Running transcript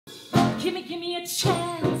Give me a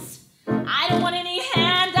chance. I don't want any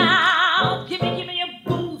handout. Give me a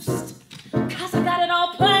boost. 'Cause I got it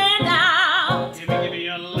all planned out. Give me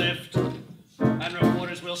a lift. And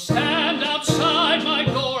reporters will stand outside my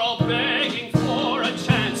door all begging for a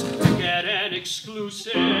chance to get an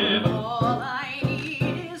exclusive. All I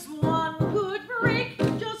need is one good break.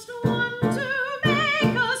 Just one to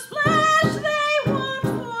make a splash they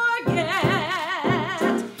won't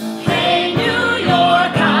forget. Hey, New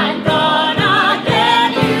York, I'm gonna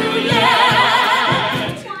get you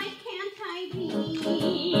yet. Why can't I be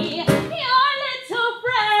your little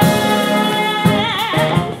friend?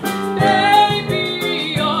 Baby,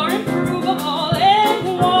 you're improvable. It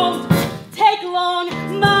won't take long.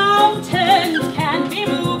 Mountains can be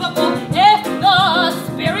movable if the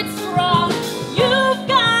spirit's strong. You've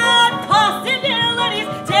got possibilities.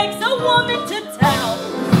 Takes a woman to tell.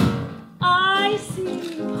 I see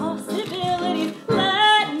possibilities.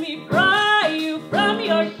 Let me pry you from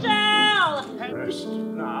your shell. Rest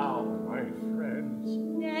now, my friends.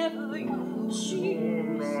 Never you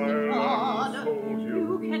Soon Mr. I'll Todd. unfold You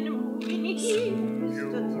you. can move me, You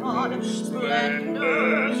Mr. Todd.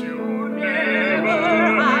 splendors you never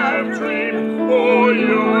never have have dreamed. dreamed. Oh,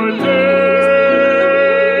 your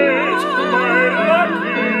days, my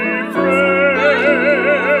lucky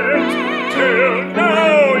friends. Till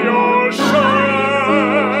now your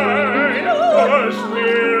shine was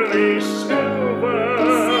merely silver.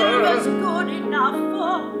 Silver's good enough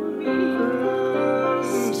for me.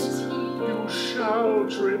 You shall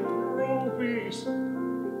drip rubies.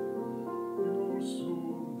 You'll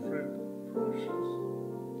soon drip precious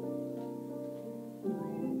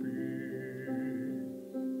rubies.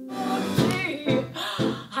 Gee,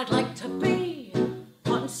 I'd like to be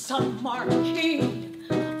on some marquee,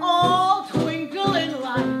 all twinkling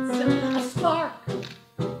lights, a spark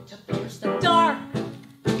to pierce the dark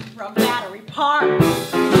from Battery Park,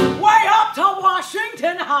 way up to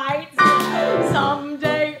Washington Heights.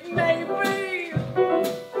 Someday, maybe,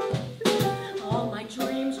 all my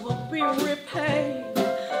dreams will be repaid.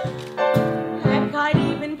 Heck, I'd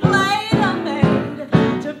even play the maid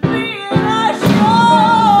to be in a show.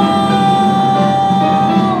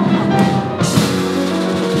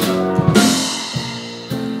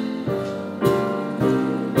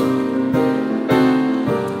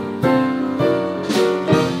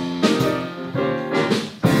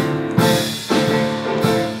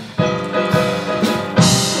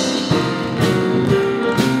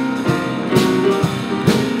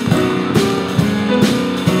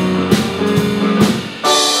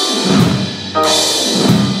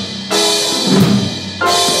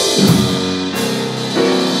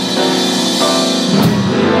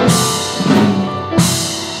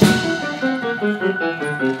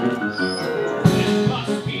 This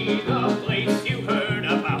must be the place you heard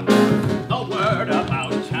about. The word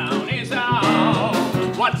about town is out.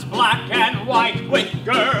 What's black and white with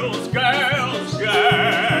girls, girls, girls?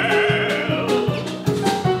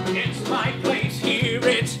 It's my place here,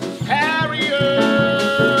 it's Harriel's.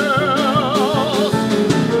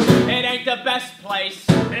 It ain't the best place,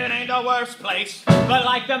 it ain't the worst place, but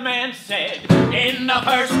like the man said, in the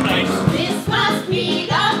first place. This must be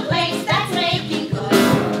the place that's making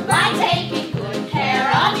good by taking good care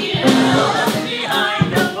of you.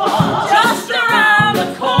 Behind the wall, just around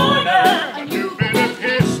the corner, A new bit of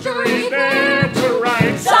history there to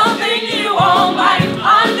write. something you all might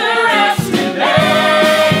underestimate.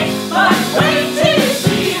 But wait till you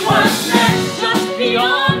see what's next, just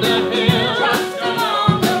beyond the hill, just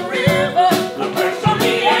along the river, away from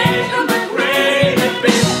the edge of the great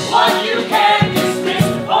abyss. What you can't dismiss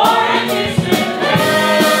or anticipate.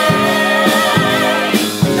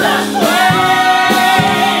 Just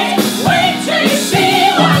wait till you see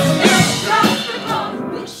what's next. Drop the ball,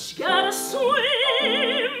 fish gotta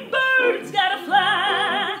swim, birds gotta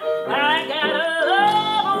fly. I gotta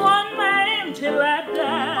love one man till I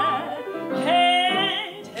die.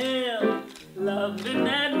 Can't help loving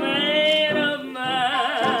that man of mine.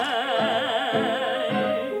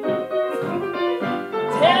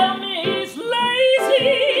 Tell me he's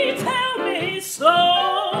lazy, tell me he's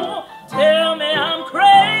slow, tell me I'm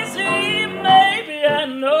crazy, maybe I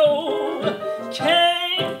know.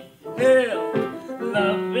 Can't help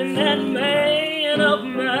loving that man of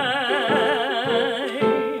mine.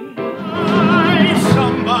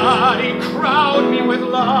 Somebody crowd me with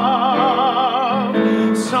love.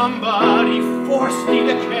 Somebody force me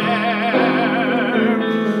to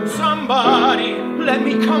care. Somebody let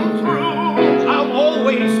me come through. I'll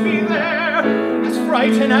always be there, as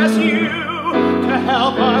frightened as you, to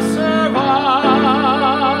help us survive.